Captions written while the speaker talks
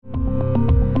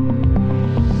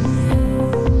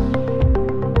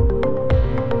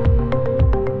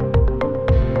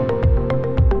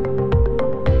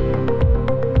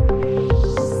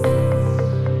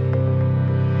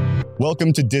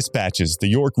Welcome to Dispatches, the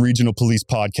York Regional Police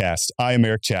podcast. I am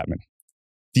Eric Chapman.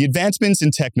 The advancements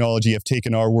in technology have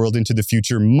taken our world into the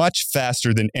future much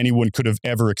faster than anyone could have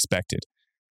ever expected.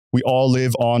 We all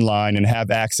live online and have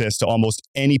access to almost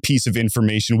any piece of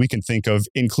information we can think of,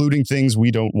 including things we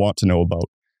don't want to know about.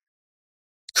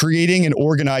 Creating and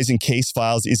organizing case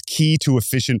files is key to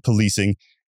efficient policing,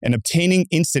 and obtaining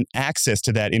instant access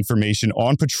to that information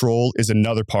on patrol is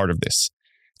another part of this.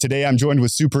 Today, I'm joined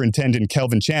with Superintendent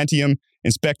Kelvin Chantiam,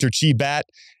 Inspector Bhatt,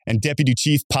 and Deputy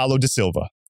Chief Paulo Da Silva.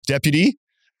 Deputy,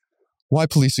 why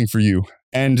policing for you?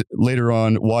 And later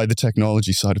on, why the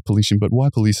technology side of policing, but why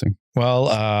policing?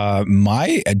 Well,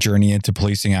 my journey into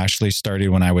policing actually started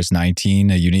when I was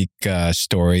 19, a unique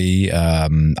story.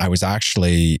 I was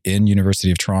actually in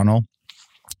University of Toronto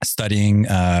studying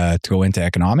to go into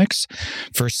economics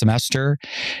first semester,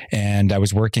 and I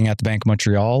was working at the Bank of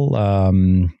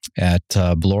Montreal at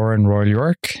Bloor and Royal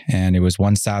York, and it was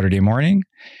one Saturday morning.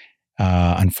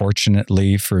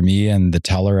 Unfortunately for me and the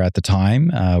teller at the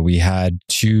time, we had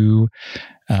two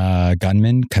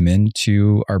gunmen come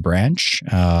into our branch.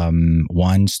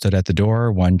 One stood at the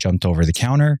door, one jumped over the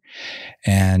counter,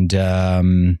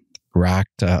 and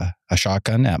racked a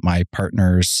shotgun at my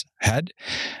partner's head,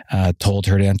 told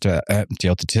her to empty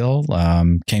out the till,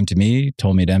 came to me,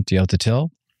 told me to empty out the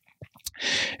till.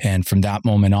 And from that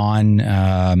moment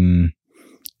on,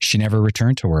 she never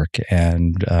returned to work.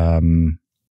 And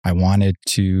I wanted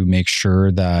to make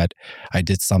sure that I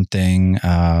did something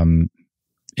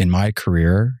in my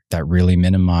career that really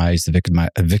minimized the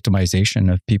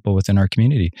victimization of people within our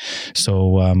community.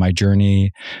 So my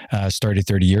journey started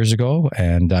 30 years ago,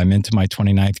 and I'm into my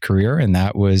 29th career, and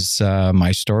that was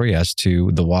my story as to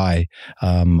the why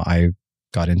I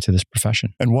got into this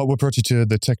profession. And what brought you to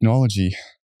the technology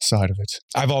side of it?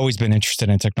 I've always been interested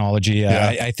in technology.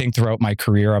 Yeah. I think throughout my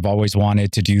career, I've always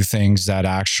wanted to do things that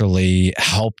actually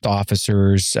helped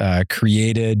officers,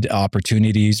 created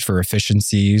opportunities for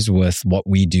efficiencies with what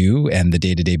we do and the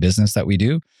day-to-day business that we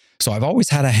do. So I've always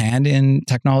had a hand in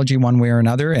technology one way or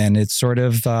another, and it's sort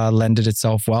of lended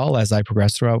itself well as I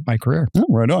progressed throughout my career. Oh,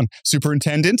 right on.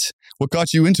 Superintendent, what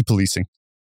got you into policing?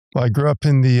 Well, I grew up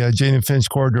in the Jane and Finch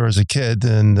corridor as a kid,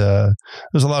 and there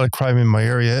was a lot of crime in my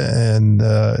area, and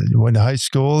went to high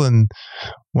school, and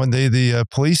one day the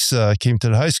police came to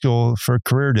the high school for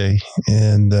career day,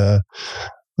 and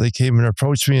they came and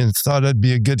approached me and thought I'd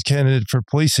be a good candidate for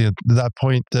policing. At that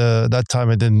point, that time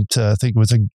I didn't think it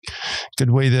was a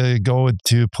good way to go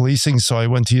into policing, so I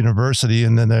went to university,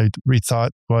 and then I rethought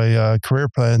my career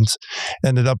plans.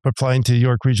 Ended up applying to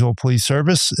York Regional Police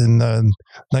Service. In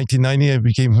 1990, I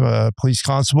became a police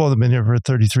constable. I've been here for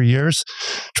 33 years,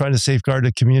 trying to safeguard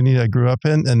the community I grew up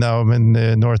in, and now I'm in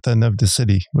the north end of the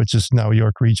city, which is now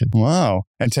York Region. Wow.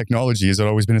 And technology, has that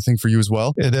always been a thing for you as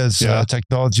well? It is. Yeah.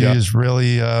 Technology is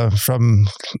really, from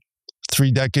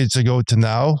 3 decades ago to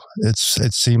now, it's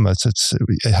seamless.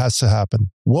 It has to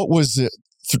happen. What was it,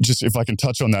 just if I can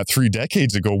touch on that 3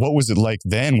 decades ago, what was it like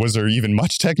then? Was there even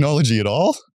much technology at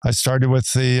all? I started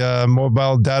with the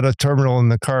mobile data terminal in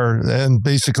the car, and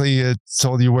basically it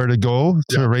told you where to go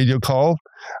to a radio call.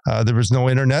 There was no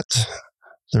internet.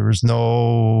 There was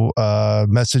no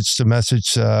message to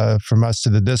message from us to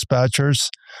the dispatchers.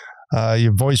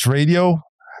 Your voice radio,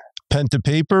 pen to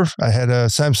paper. I had a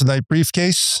Samsonite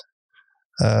briefcase,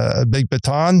 a big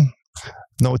baton,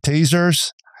 no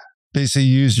tasers. Basically,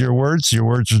 use your words. Your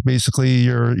words was basically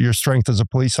your strength as a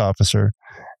police officer.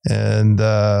 And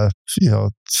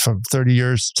from 30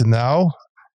 years to now,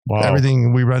 wow.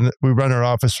 Everything we run our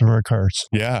office from our cars.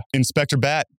 Yeah, Inspector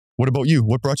Bhatt, what about you?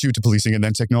 What brought you to policing and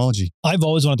then technology? I've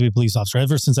always wanted to be a police officer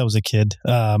ever since I was a kid.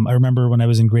 I remember when I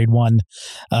was in grade 1,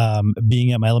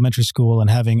 being at my elementary school and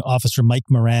having Officer Mike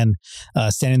Moran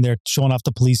standing there showing off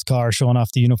the police car, showing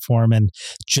off the uniform, and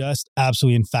just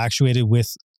absolutely infatuated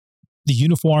with the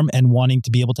uniform and wanting to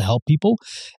be able to help people.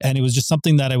 And it was just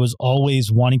something that I was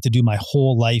always wanting to do my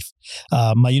whole life.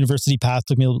 My university path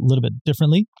took me a little bit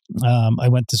differently. I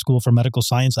went to school for medical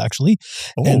science, actually.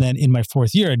 Oh. And then in my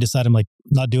 4th year, I decided I'm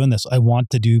not doing this. I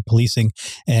want to do policing.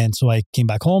 And so I came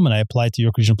back home and I applied to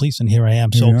York Regional Police, and here I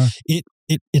am. So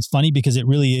it's funny because it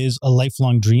really is a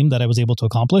lifelong dream that I was able to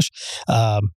accomplish.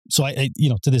 So I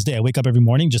to this day, I wake up every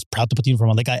morning just proud to put the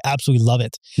uniform on. Like, I absolutely love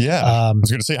it. Yeah. I was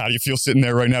going to say, how do you feel sitting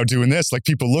there right now doing this? Like,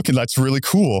 people looking, that's really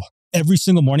cool. Every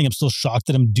single morning, I'm still shocked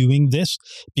that I'm doing this,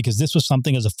 because this was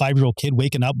something as a 5-year-old kid,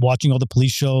 waking up, watching all the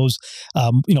police shows,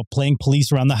 playing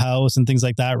police around the house and things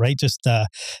like that, right? Just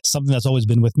something that's always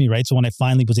been with me, right? So when I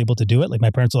finally was able to do it, like,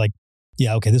 my parents were like,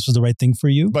 yeah, okay, this was the right thing for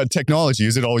you. But technology,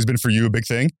 has it always been for you a big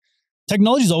thing?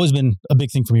 technology has always been a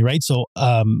big thing for me, right? So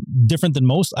different than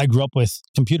most, I grew up with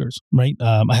computers, right?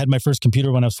 I had my first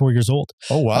computer when I was 4 years old.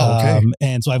 Oh, wow. Okay.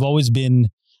 And so I've always been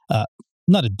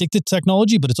not addicted to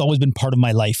technology, but it's always been part of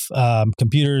my life.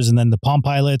 Computers, and then the Palm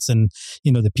Pilots, and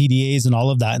the PDAs and all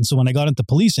of that. And so when I got into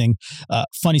policing,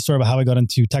 funny story about how I got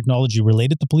into technology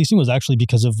related to policing was actually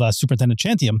because of Superintendent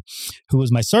Chantiam, who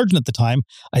was my sergeant at the time.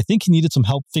 I think he needed some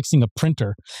help fixing a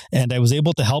printer, and I was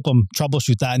able to help him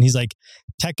troubleshoot that. And he's like,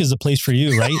 "Tech is a place for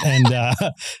you, right?" And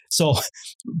so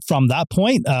from that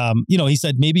point, he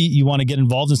said, maybe you want to get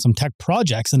involved in some tech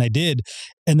projects, and I did.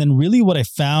 And then really what I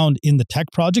found in the tech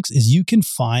projects is you can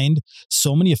find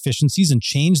so many efficiencies and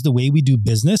change the way we do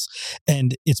business.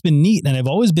 And it's been neat. And I've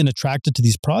always been attracted to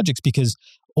these projects because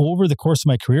over the course of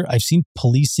my career, I've seen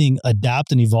policing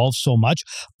adapt and evolve so much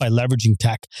by leveraging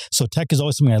tech. So tech is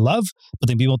always something I love, but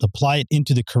then being able to apply it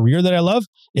into the career that I love,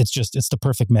 it's the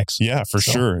perfect mix. Yeah, for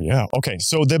sure. Yeah. Okay.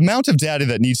 So the amount of data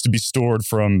that needs to be stored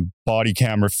from body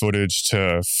camera footage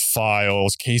to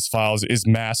files, case files is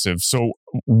massive. So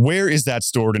where is that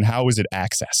stored and how is it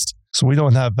accessed? So we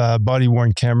don't have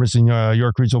body-worn cameras in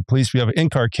York Regional Police. We have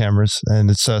in-car cameras,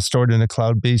 and it's stored in a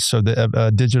cloud-based or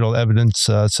the digital evidence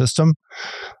system.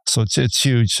 So it's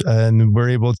huge, and we're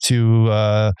able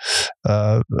to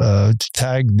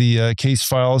tag the case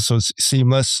file, so it's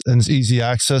seamless and it's easy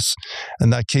access.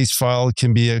 And that case file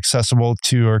can be accessible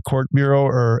to our court bureau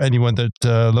or anyone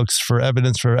that looks for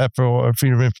evidence for or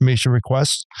freedom of information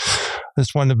requests.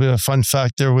 This one to be a fun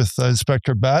fact there with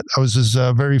Inspector Bhatt. I was his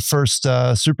very first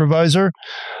supervisor.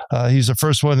 He's the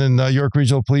first one in York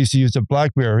Regional Police to use a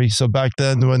BlackBerry. So back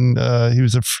then, when he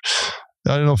was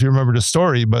I don't know if you remember the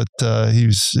story, but he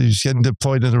was getting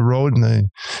deployed in the road, and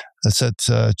I said,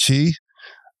 "Chi,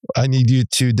 I need you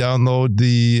to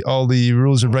download all the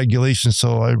rules and regulations."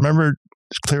 So I remember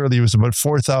clearly it was about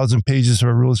 4,000 pages of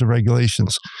rules and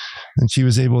regulations, and she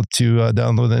was able to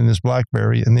download that in his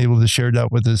BlackBerry and able to share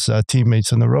that with his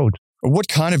teammates on the road. What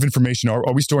kind of information are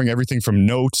we storing? Everything from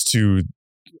notes to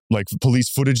like police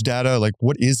footage data? Like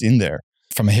what is in there?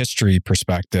 From a history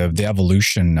perspective, the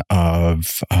evolution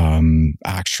of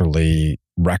actually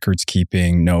records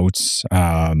keeping, notes,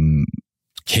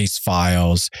 case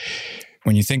files.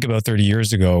 When you think about 30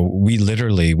 years ago, we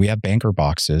have banker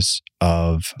boxes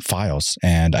of files.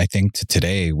 And I think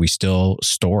today we still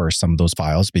store some of those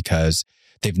files because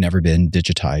they've never been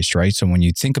digitized, right? So when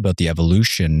you think about the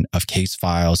evolution of case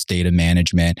files, data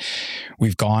management,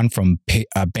 we've gone from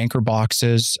banker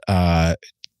boxes to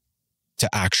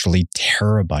actually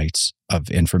terabytes of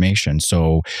information.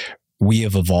 So we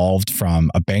have evolved from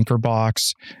a banker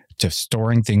box to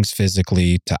storing things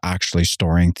physically to actually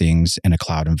storing things in a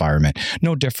cloud environment.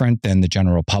 No different than the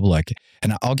general public.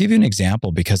 And I'll give you an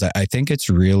example because I think it's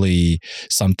really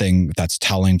something that's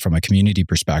telling from a community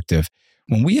perspective.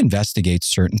 When we investigate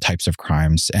certain types of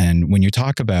crimes, and when you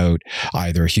talk about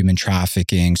either human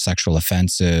trafficking, sexual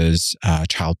offenses,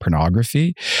 child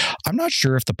pornography, I'm not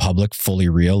sure if the public fully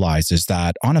realizes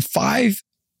that on a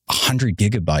 500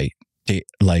 gigabyte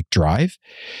drive,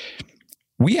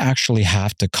 we actually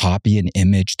have to copy and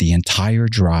image the entire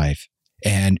drive.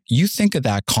 And you think of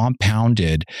that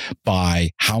compounded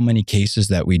by how many cases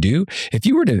that we do. If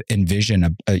you were to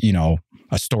envision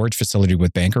a storage facility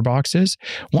with banker boxes,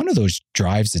 one of those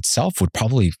drives itself would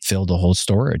probably fill the whole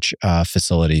storage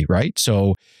facility, right?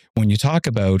 So when you talk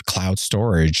about cloud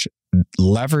storage,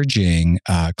 leveraging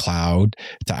cloud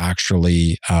to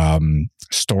actually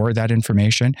store that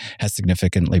information has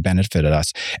significantly benefited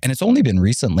us. And it's only been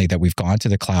recently that we've gone to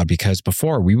the cloud because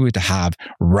before we would have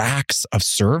racks of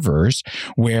servers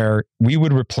where we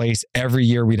would replace every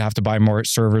year. We'd have to buy more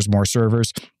servers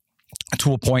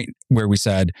to a point where we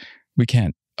said, we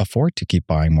can't afford to keep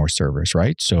buying more servers,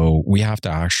 right? So we have to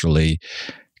actually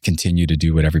continue to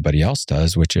do what everybody else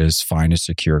does, which is find a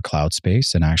secure cloud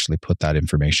space and actually put that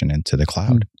information into the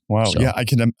cloud. Wow. So, yeah, I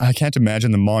can't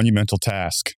imagine the monumental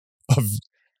task of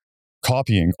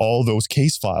copying all those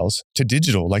case files to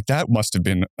digital. Like that must have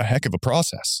been a heck of a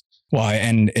process. Well,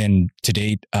 and to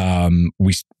date,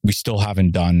 we still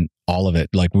haven't done all of it.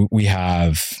 Like we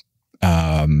have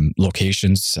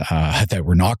locations that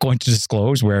we're not going to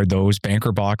disclose where those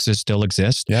banker boxes still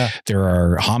exist. Yeah. There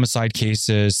are homicide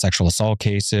cases, sexual assault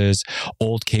cases,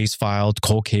 old case filed,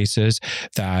 cold cases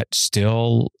that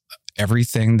still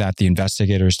everything that the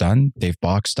investigator's done, they've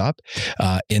boxed up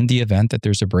in the event that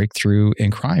there's a breakthrough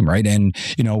in crime, right? And,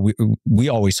 we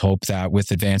always hope that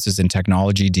with advances in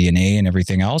technology, DNA and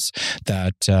everything else,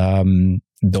 that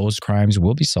those crimes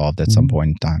will be solved at some point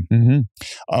in time.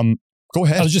 Mm-hmm. Go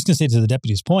ahead. I was just going to say to the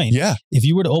deputy's point, if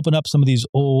you were to open up some of these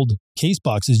old case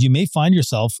boxes, you may find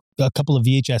yourself a couple of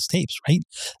VHS tapes, right?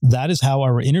 That is how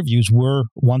our interviews were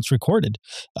once recorded.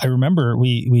 I remember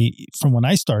we from when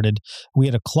I started, we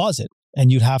had a closet and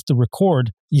you'd have to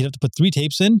record. You'd have to put 3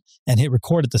 tapes in and hit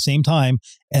record at the same time.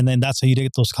 And then that's how you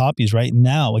get those copies, right?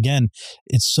 Now, again,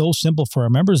 it's so simple for our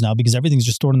members now because everything's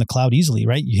just stored in the cloud easily,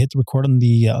 right? You hit the record on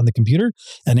the computer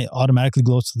and it automatically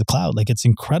goes to the cloud. Like, it's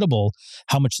incredible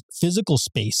how much physical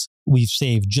space we've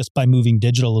saved just by moving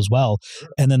digital as well.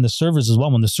 And then the servers as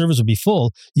well. When the servers would be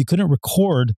full, you couldn't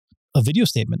record a video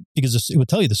statement because it would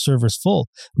tell you the server's full.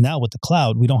 Now with the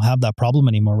cloud, we don't have that problem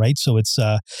anymore, right? So it's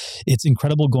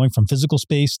incredible going from physical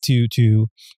space to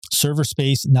server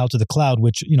space now to the cloud,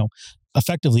 which, you know,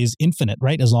 effectively is infinite,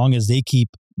 right? As long as they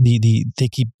keep they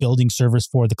keep building servers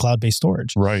for the cloud-based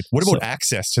storage. Right. What about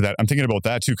access to that? I'm thinking about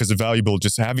that too, because it's valuable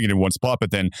just having it in one spot,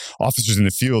 but then officers in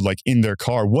the field, like in their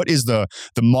car, what is the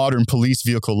modern police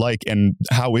vehicle like, and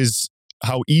how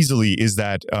easily is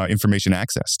that information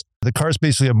accessed? The car is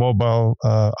basically a mobile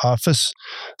office.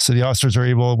 So the officers are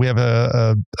able, we have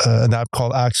an app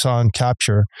called Axon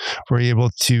Capture. We're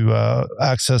able to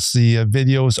access the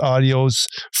videos, audios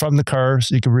from the car.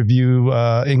 So you can review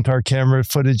in-car camera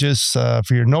footages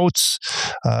for your notes.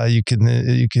 You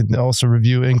can also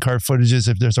review in-car footages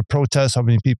if there's a protest, how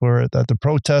many people are at the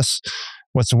protest,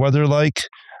 what's the weather like.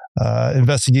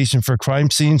 Investigation for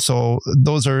crime scene. So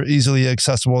those are easily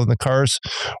accessible in the cars.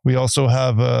 We also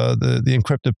have the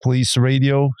encrypted police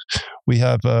radio. We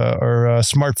have our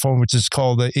smartphone, which is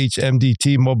called the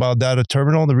HMDT, Mobile Data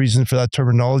Terminal. The reason for that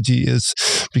terminology is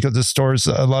because it stores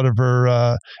a lot of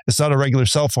our, it's not a regular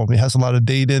cell phone. It has a lot of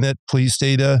data in it, police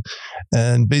data.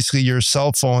 And basically your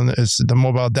cell phone the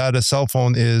mobile data cell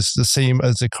phone is the same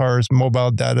as the car's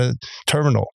mobile data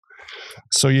terminal.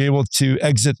 So you're able to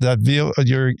exit that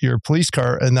your police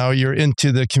car, and now you're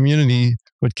into the community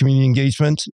with community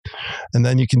engagement, and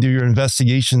then you can do your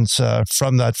investigations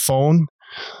from that phone.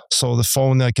 So the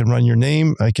phone, I can run your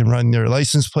name, I can run your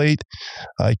license plate,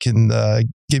 I can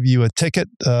give you a ticket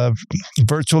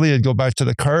virtually. It'd go back to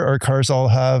the car. Our cars all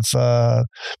have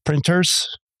printers.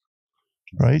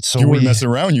 Right, so you weren't messing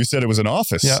around. You said it was an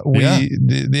office. Yeah,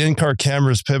 the in-car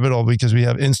camera is pivotal because we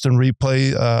have instant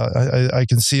replay. I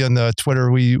can see on the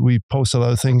Twitter we post a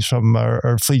lot of things from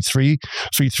our Fleet 3.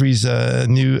 Fleet 3 is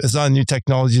it's not a new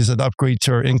technology; it's an upgrade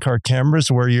to our in-car cameras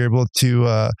where you're able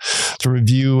to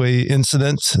review a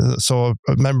incident. So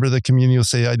a member of the community will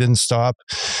say, "I didn't stop."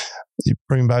 You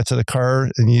bring them back to the car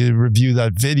and you review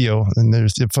that video, and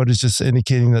there's the footage just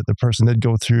indicating that the person did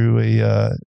go through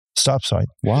a stop sign.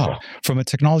 Wow. From a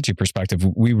technology perspective,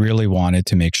 we really wanted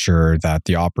to make sure that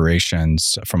the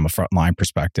operations from a frontline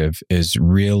perspective is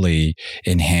really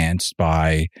enhanced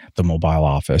by the mobile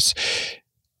office.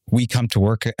 We come to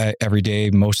work every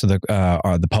day. Most of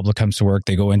the public comes to work.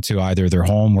 They go into either their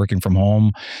home, working from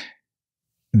home.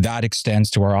 That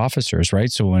extends to our officers, right?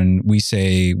 So when you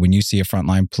see a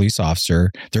frontline police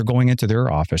officer, they're going into their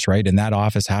office, right? And that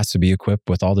office has to be equipped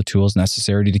with all the tools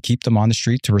necessary to keep them on the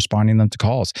street, to responding them to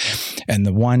calls. And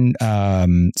the one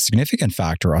significant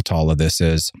factor to all of this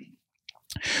is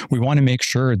we want to make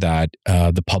sure that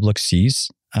the public sees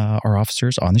our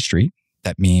officers on the street.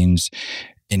 That means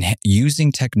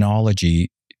using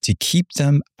technology to keep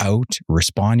them out,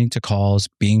 responding to calls,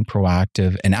 being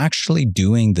proactive, and actually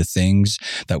doing the things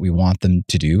that we want them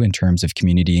to do in terms of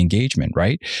community engagement,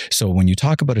 right? So when you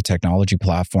talk about a technology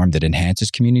platform that enhances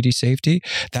community safety,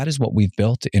 that is what we've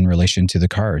built in relation to the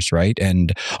cars, right?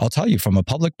 And I'll tell you, from a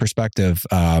public perspective,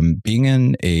 being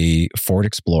in a Ford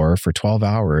Explorer for 12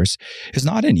 hours is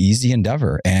not an easy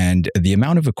endeavor. And the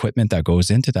amount of equipment that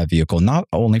goes into that vehicle, not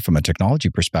only from a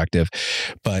technology perspective,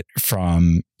 but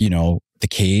from, the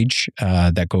cage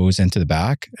that goes into the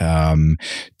back,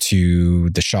 to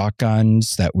the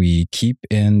shotguns that we keep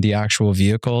in the actual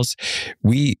vehicles.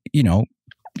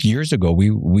 Years ago,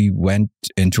 we went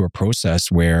into a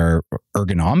process where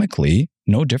ergonomically,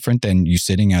 no different than you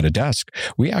sitting at a desk,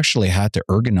 we actually had to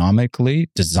ergonomically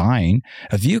design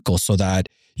a vehicle so that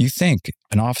you think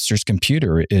an officer's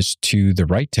computer is to the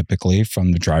right, typically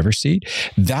from the driver's seat.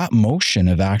 That motion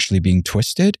of actually being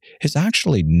twisted is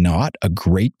actually not a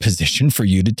great position for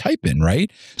you to type in,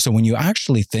 right? So when you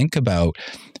actually think about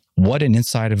what an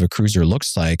inside of a cruiser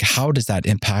looks like, how does that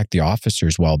impact the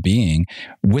officer's well-being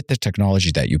with the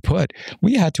technology that you put?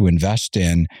 We had to invest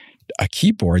in a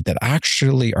keyboard that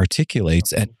actually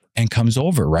articulates and comes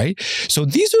over, right? So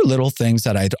these are little things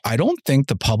that I don't think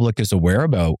the public is aware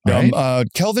about, right?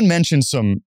 Kelvin mentioned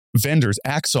some vendors,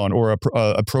 Axon, or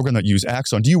a program that use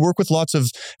Axon? Do you work with lots of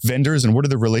vendors, and what are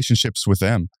the relationships with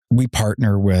them? We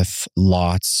partner with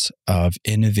lots of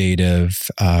innovative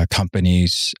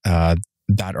companies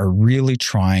that are really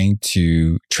trying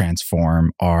to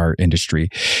transform our industry.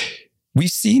 We've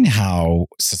seen how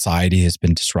society has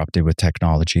been disrupted with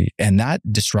technology, and that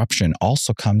disruption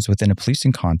also comes within a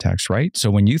policing context, right?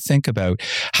 So when you think about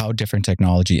how different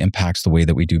technology impacts the way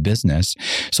that we do business,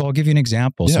 so I'll give you an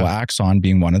example. Yeah. So Axon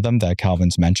being one of them that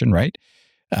Kelvin's mentioned, right?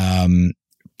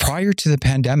 Prior to the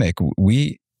pandemic,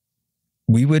 we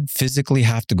would physically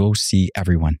have to go see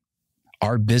everyone.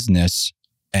 Our business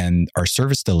and our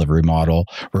service delivery model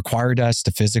required us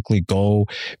to physically go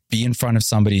be in front of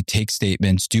somebody, take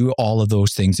statements, do all of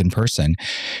those things in person.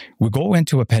 We go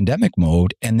into a pandemic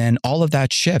mode, and then all of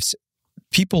that shifts.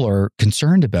 People are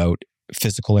concerned about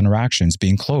physical interactions,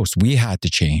 being close. We had to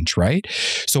change, right?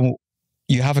 So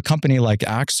you have a company like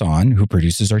Axon who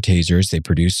produces our tasers. They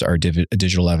produce our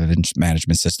digital evidence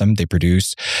management system. They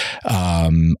produce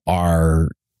our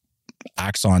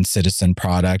Axon Citizen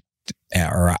product,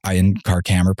 or in-car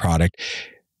camera product.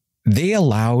 They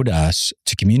allowed us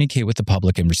to communicate with the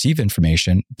public and receive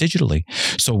information digitally.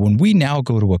 So when we now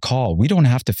go to a call, we don't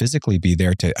have to physically be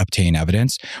there to obtain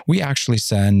evidence. We actually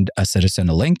send a citizen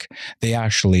a link. They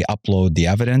actually upload the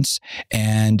evidence,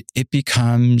 and it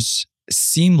becomes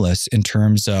seamless in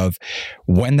terms of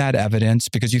when that evidence,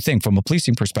 because you think from a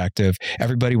policing perspective,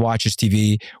 everybody watches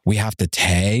TV, we have to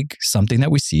tag something that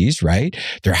we seize, right?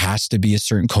 There has to be a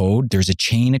certain code. There's a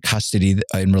chain of custody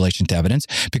in relation to evidence,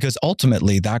 because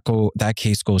ultimately that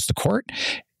case goes to court,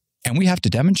 and we have to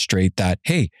demonstrate that,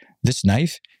 hey, this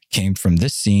knife came from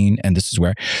this scene, and this is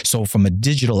where. So from a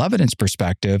digital evidence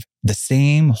perspective, the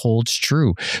same holds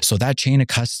true. So that chain of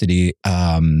custody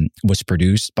was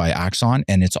produced by Axon,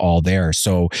 and it's all there.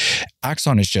 So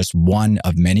Axon is just one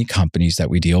of many companies that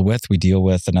we deal with. We deal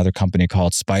with another company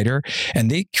called Spider, and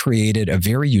they created a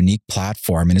very unique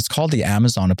platform, and it's called the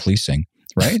Amazon of policing.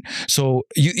 Right. So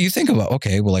you think about,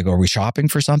 okay, well, like, are we shopping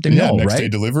for something? Yeah, no, next right? day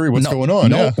delivery. What's going on?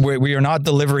 No, we are not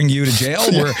delivering you to jail.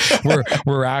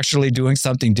 We're actually doing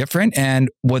something different. And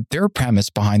what their premise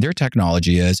behind their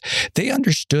technology is, they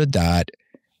understood that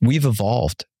we've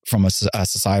evolved from a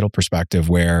societal perspective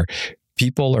where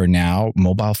people are now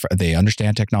mobile. They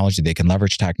understand technology. They can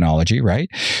leverage technology, right?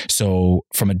 So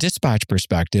from a dispatch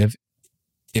perspective,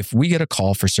 if we get a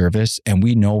call for service and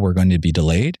we know we're going to be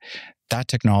delayed, that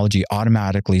technology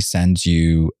automatically sends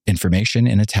you information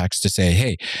in a text to say,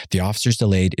 hey, the officer's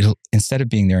delayed. Instead of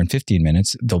being there in 15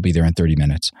 minutes, they'll be there in 30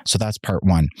 minutes. So that's part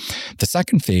one. The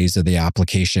second phase of the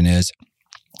application is,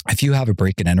 if you have a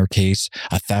break and enter case,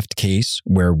 a theft case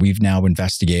where we've now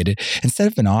investigated, instead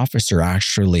of an officer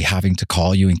actually having to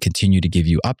call you and continue to give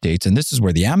you updates, and this is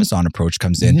where the Amazon approach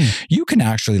comes in, you can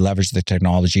actually leverage the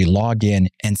technology, log in,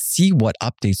 and see what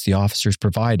updates the officers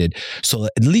provided. So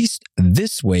at least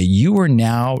this way, you are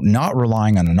now not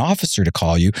relying on an officer to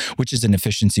call you, which is an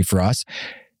efficiency for us.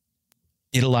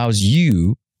 It allows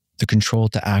you the control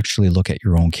to actually look at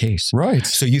your own case. Right.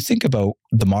 So you think about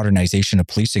the modernization of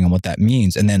policing and what that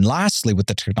means. And then lastly, what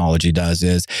the technology does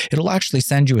is it'll actually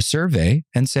send you a survey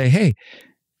and say, hey,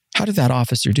 how did that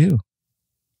officer do?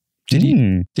 Did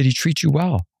he treat you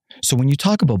well? So when you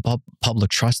talk about public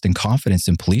trust and confidence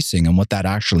in policing and what that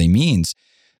actually means,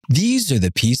 these are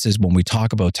the pieces when we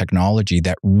talk about technology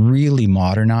that really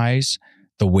modernize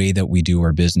the way that we do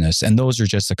our business. And those are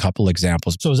just a couple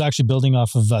examples. So I was actually building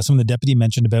off of some of the deputy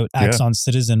mentioned about Axon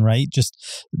Citizen, right?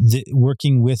 Just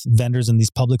working with vendors and these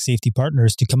public safety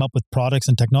partners to come up with products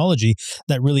and technology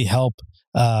that really help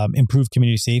improve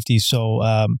community safety. So,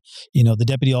 the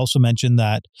deputy also mentioned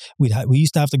that we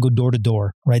used to have to go door to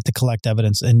door, right, to collect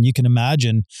evidence. And you can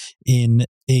imagine in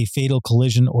a fatal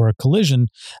collision or a collision,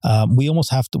 we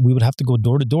would have to go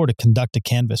door to door to conduct a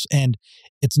canvass. And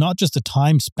it's not just the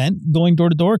time spent going door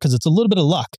to door, because it's a little bit of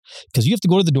luck, because you have to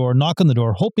go to the door, knock on the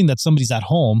door, hoping that somebody's at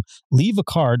home, leave a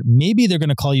card. Maybe they're going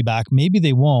to call you back. Maybe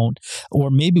they won't.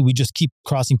 Or maybe we just keep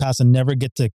crossing paths and never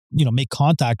get to, make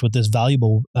contact with this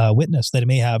valuable witness that it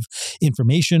may have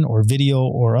information or video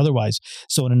or otherwise.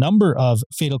 So in a number of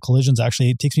fatal collisions,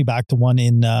 actually, it takes me back to one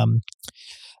in,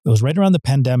 it was right around the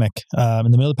pandemic,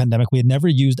 in the middle of the pandemic. We had never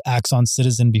used Axon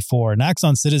Citizen before. And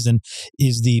Axon Citizen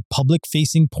is the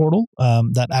public-facing portal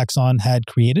that Axon had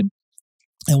created.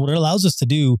 And what it allows us to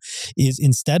do is,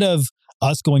 instead of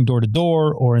us going door to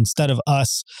door, or instead of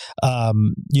us,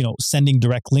 sending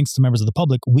direct links to members of the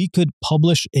public, we could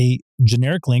publish a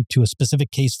generic link to a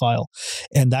specific case file,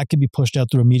 and that could be pushed out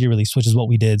through a media release, which is what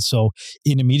we did. So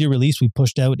in a media release, we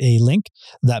pushed out a link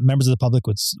that members of the public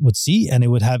would see, and it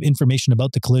would have information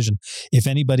about the collision. If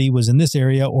anybody was in this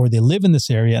area or they live in this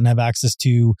area and have access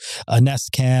to a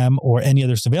Nest Cam or any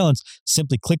other surveillance,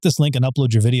 simply click this link and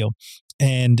upload your video.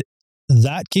 And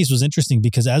that case was interesting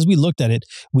because as we looked at it,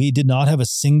 we did not have a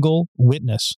single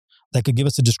witness that could give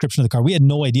us a description of the car. We had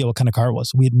no idea what kind of car it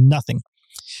was. We had nothing.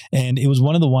 And it was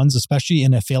one of the ones, especially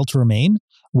in a fail to remain,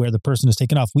 where the person is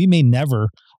taken off. We may never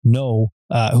know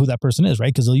who that person is, right?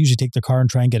 Because they'll usually take their car and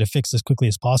try and get it fixed as quickly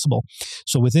as possible.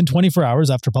 So within 24 hours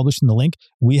after publishing the link,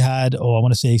 we had, I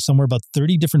want to say somewhere about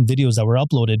 30 different videos that were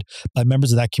uploaded by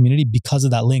members of that community because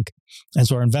of that link. And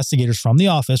so our investigators from the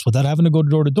office, without having to go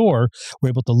door to door, were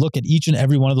able to look at each and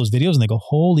every one of those videos and they go,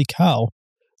 holy cow,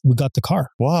 we got the car.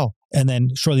 Wow. And then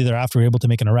shortly thereafter, we're able to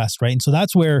make an arrest, right? And so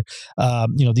that's where,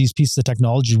 these pieces of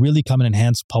technology really come and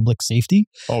enhance public safety.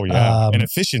 Oh, yeah. And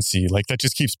efficiency. Like that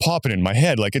just keeps popping in my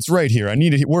head. Like it's right here. I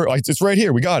need it. It's right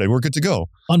here. We got it. We're good to go.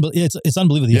 It's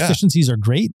unbelievable. The efficiencies are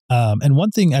great. And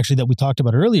one thing actually that we talked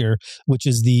about earlier, which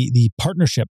is the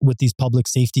partnership with these public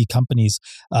safety companies,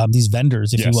 these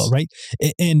vendors, if you will, right?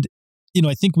 And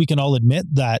I think we can all admit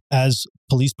that as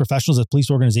police professionals, as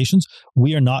police organizations,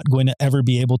 we are not going to ever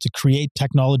be able to create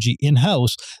technology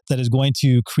in-house that is going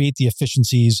to create the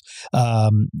efficiencies,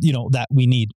 that we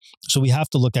need. So we have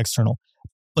to look external.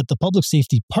 But the public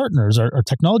safety partners, our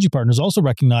technology partners, also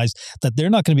recognize that they're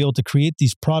not going to be able to create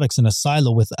these products in a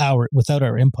silo without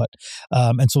our input.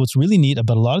 And so what's really neat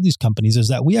about a lot of these companies is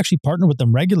that we actually partner with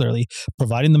them regularly,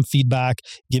 providing them feedback,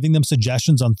 giving them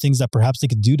suggestions on things that perhaps they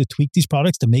could do to tweak these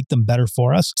products to make them better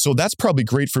for us. So that's probably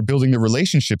great for building the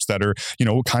relationships that are,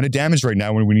 kind of damaged right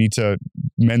now when we need to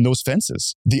mend those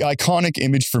fences. The iconic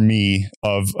image for me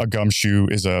of a gumshoe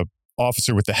is a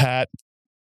officer with the hat,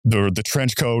 the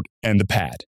trench coat, and the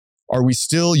pad. Are we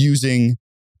still using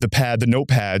the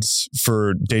notepads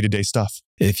for day-to-day stuff?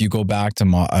 If you go back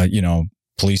to,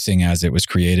 policing as it was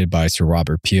created by Sir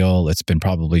Robert Peel, it's been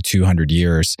probably 200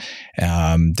 years.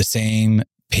 The same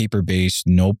paper-based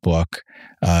notebook,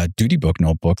 duty book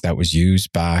notebook that was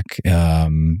used back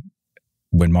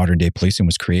when modern day policing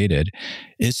was created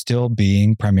is still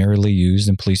being primarily used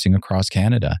in policing across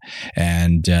Canada.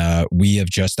 And we have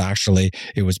just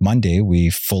it was Monday, we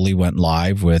fully went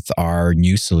live with our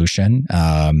new solution.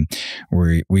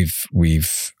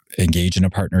 We've engaged in a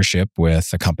partnership with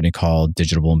a company called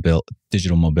Digital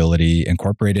Mobility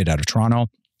Incorporated out of Toronto.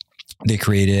 They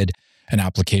created an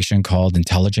application called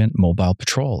Intelligent Mobile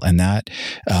Patrol. And that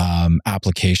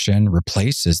application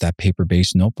replaces that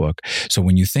paper-based notebook. So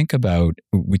when you think about,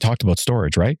 we talked about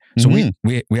storage, right? So we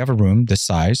have a room this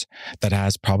size that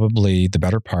has probably the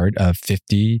better part of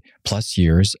 50 plus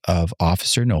years of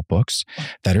officer notebooks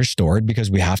that are stored because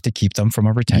we have to keep them from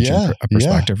a retention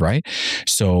perspective, right?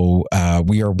 So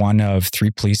we are one of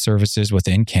 3 police services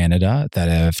within Canada that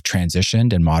have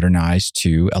transitioned and modernized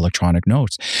to electronic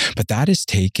notes. But that has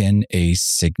taken a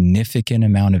significant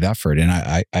amount of effort. And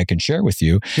I can share with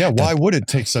you. Yeah, why would it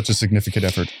take such a significant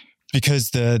effort? Because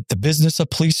the business of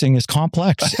policing is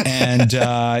complex, and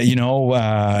and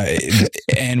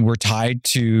we're tied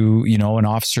to an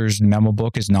officer's memo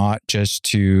book is not just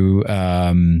to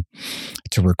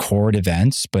record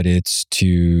events, but it's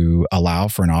to allow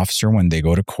for an officer when they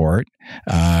go to court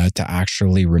to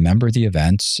actually remember the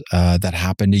events that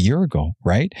happened a year ago,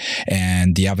 right?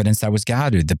 And the evidence that was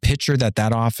gathered, the picture that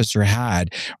officer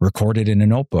had recorded in a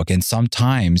notebook, and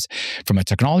sometimes from a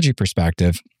technology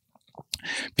perspective,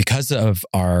 because of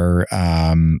our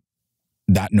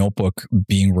that notebook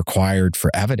being required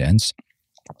for evidence,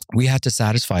 we had to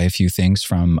satisfy a few things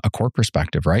from a court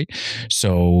perspective, right?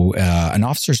 So an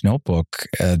officer's notebook,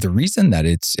 the reason that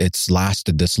it's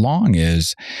lasted this long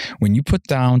is when you put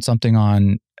down something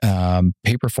on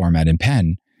paper format in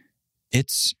pen,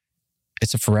 it's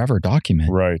a forever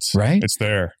document. Right. It's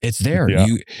there. Yeah.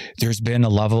 There's been a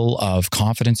level of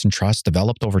confidence and trust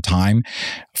developed over time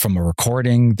from a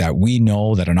recording that we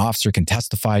know that an officer can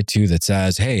testify to that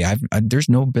says, hey, there's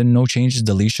been no changes,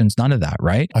 deletions, none of that,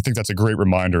 right? I think that's a great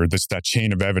reminder, that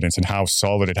chain of evidence and how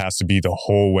solid it has to be the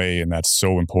whole way. And that's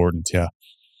so important. Yeah.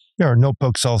 Yeah, our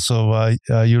notebooks also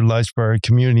utilized by our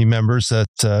community members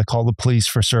that call the police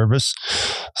for service.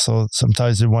 So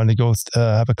sometimes they want to go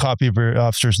have a copy of your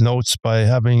officer's notes by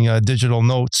having digital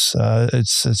notes.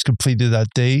 It's completed that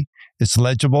day. It's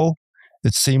legible.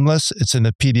 It's seamless. It's in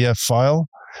a PDF file.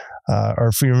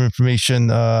 Our Freedom of Information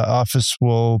office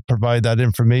will provide that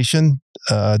information.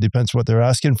 Depends what they're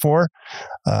asking for.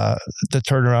 The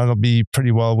turnaround will be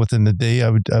pretty well within the day, I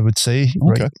would say.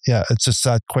 Okay. Right? Yeah, it's just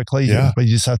that quickly. Yeah. But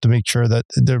you just have to make sure that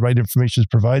the right information is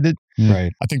provided.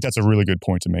 Right. I think that's a really good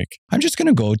point to make. I'm just going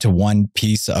to go to one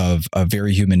piece of a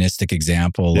very humanistic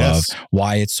example of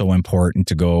why it's so important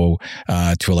to go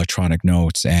to electronic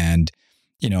notes. And,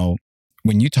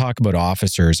 when you talk about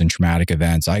officers and traumatic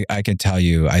events, I can tell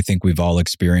you, I think we've all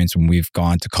experienced when we've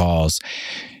gone to calls,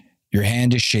 your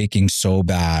hand is shaking so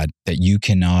bad that you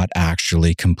cannot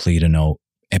actually complete a note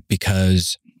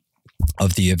because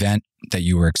of the event that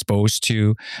you were exposed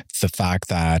to, the fact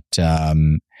that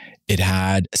it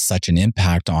had such an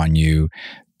impact on you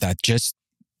that just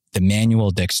the manual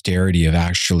dexterity of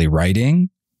actually writing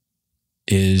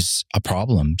is a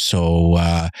problem. So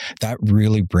that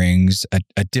really brings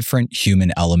a different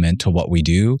human element to what we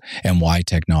do and why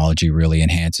technology really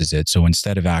enhances it. So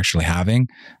instead of actually having,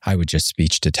 I would just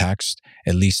speech to text,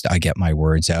 at least I get my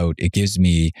words out. It gives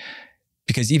me,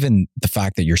 because even the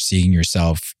fact that you're seeing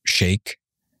yourself shake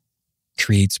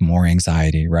creates more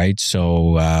anxiety, right?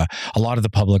 So a lot of the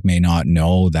public may not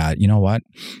know that,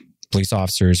 police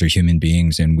officers are human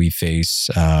beings and we face,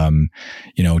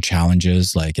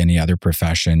 challenges like any other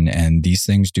profession. And these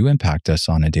things do impact us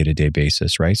on a day-to-day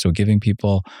basis, right? So giving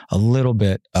people a little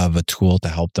bit of a tool to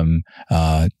help them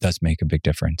does make a big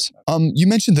difference. You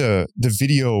mentioned the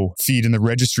video feed in the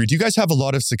registry. Do you guys have a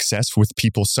lot of success with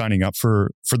people signing up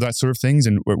for that sort of things?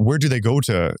 And where do they go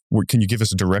to? Can you give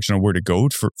us a direction on where to go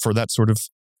for that sort of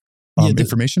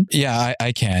information? Yeah,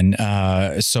 I can.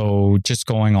 So just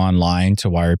going online to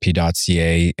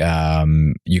yrp.ca,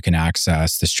 you can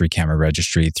access the street camera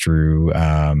registry through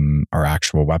our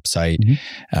actual website.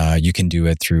 Mm-hmm. You can do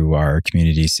it through our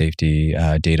community safety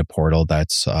data portal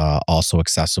that's also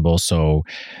accessible. So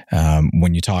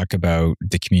when you talk about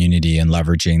the community and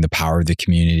leveraging the power of the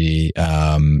community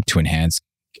to enhance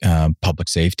public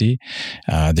safety,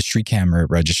 the street camera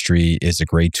registry is a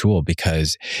great tool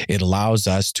because it allows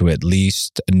us to at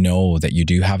least know that you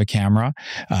do have a camera,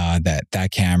 that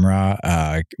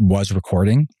camera was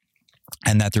recording,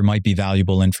 and that there might be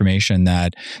valuable information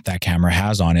that camera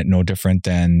has on it, no different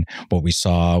than what we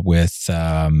saw with,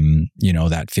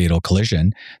 that fatal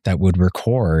collision that would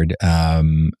record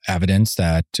evidence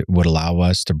that would allow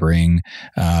us to bring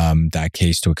that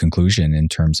case to a conclusion in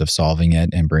terms of solving it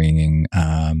and bringing,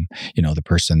 the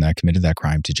person that committed that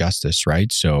crime to justice,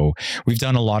 right? So we've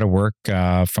done a lot of work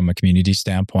from a community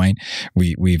standpoint.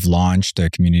 We've launched a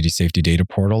community safety data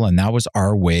portal, and that was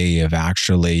our way of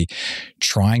actually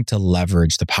trying to leverage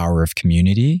the power of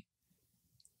community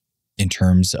in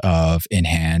terms of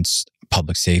enhanced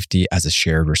public safety as a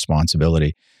shared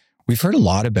responsibility. We've heard a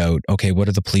lot about, okay, what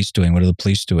are the police doing? What are the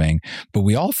police doing? But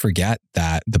we all forget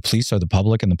that the police are the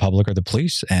public and the public are the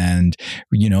police. And,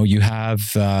 you have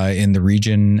in the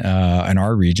region, in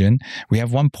our region, we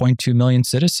have 1.2 million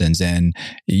citizens. And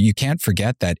you can't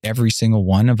forget that every single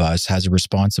one of us has a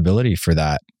responsibility for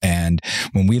that. And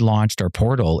when we launched our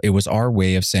portal, it was our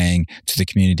way of saying to the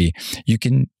community,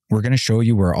 we're going to show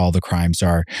you where all the crimes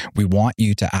are. We want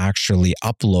you to actually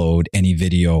upload any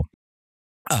video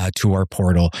to our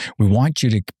portal. We want you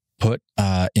to put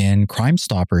in Crime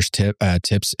Stoppers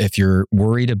tips if you're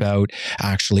worried about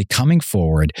actually coming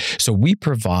forward. So we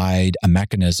provide a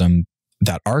mechanism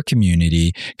that our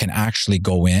community can actually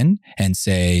go in and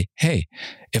say, hey,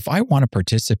 if I want to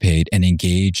participate and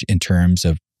engage in terms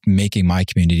of making my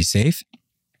community safe,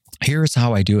 here's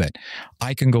how I do it.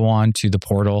 I can go on to the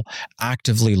portal,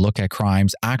 actively look at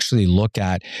crimes, actually look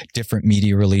at different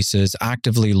media releases,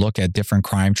 actively look at different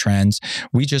crime trends.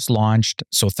 We just launched,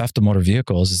 so theft of motor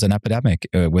vehicles is an epidemic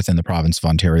within the province of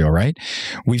Ontario, right?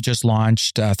 We've just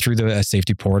launched through the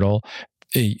safety portal,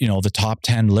 the top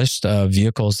 10 list of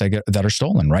vehicles that are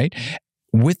stolen, right?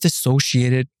 With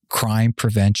associated crime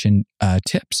prevention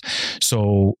tips.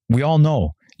 So we all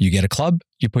know you get a club,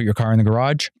 you put your car in the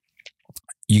garage,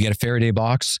 you get a Faraday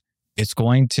box, it's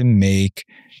going to make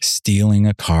stealing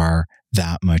a car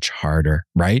that much harder,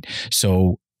 right?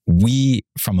 So we,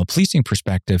 from a policing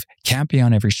perspective, can't be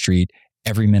on every street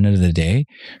every minute of the day.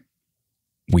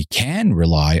 We can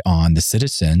rely on the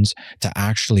citizens to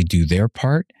actually do their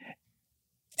part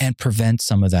and prevent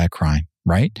some of that crime,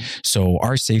 right? So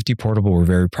our safety portal, we're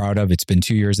very proud of. It's been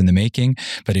 2 years in the making,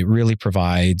 but it really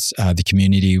provides the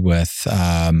community with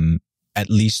at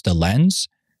least a lens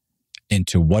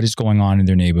into what is going on in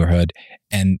their neighborhood.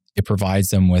 And it provides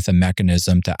them with a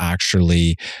mechanism to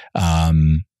actually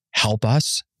help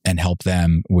us and help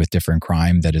them with different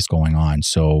crime that is going on.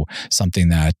 So something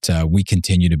that we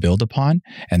continue to build upon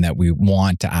and that we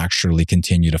want to actually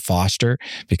continue to foster,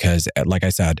 because like I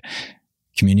said,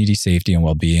 community safety and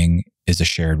well-being is a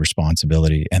shared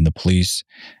responsibility. And the police,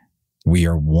 we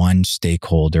are one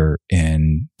stakeholder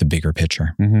in the bigger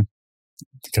picture. Mm-hmm.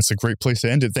 I think that's a great place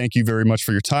to end it. Thank you very much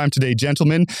for your time today,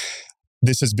 gentlemen.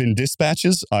 This has been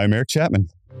Dispatches. I'm Eric Chapman.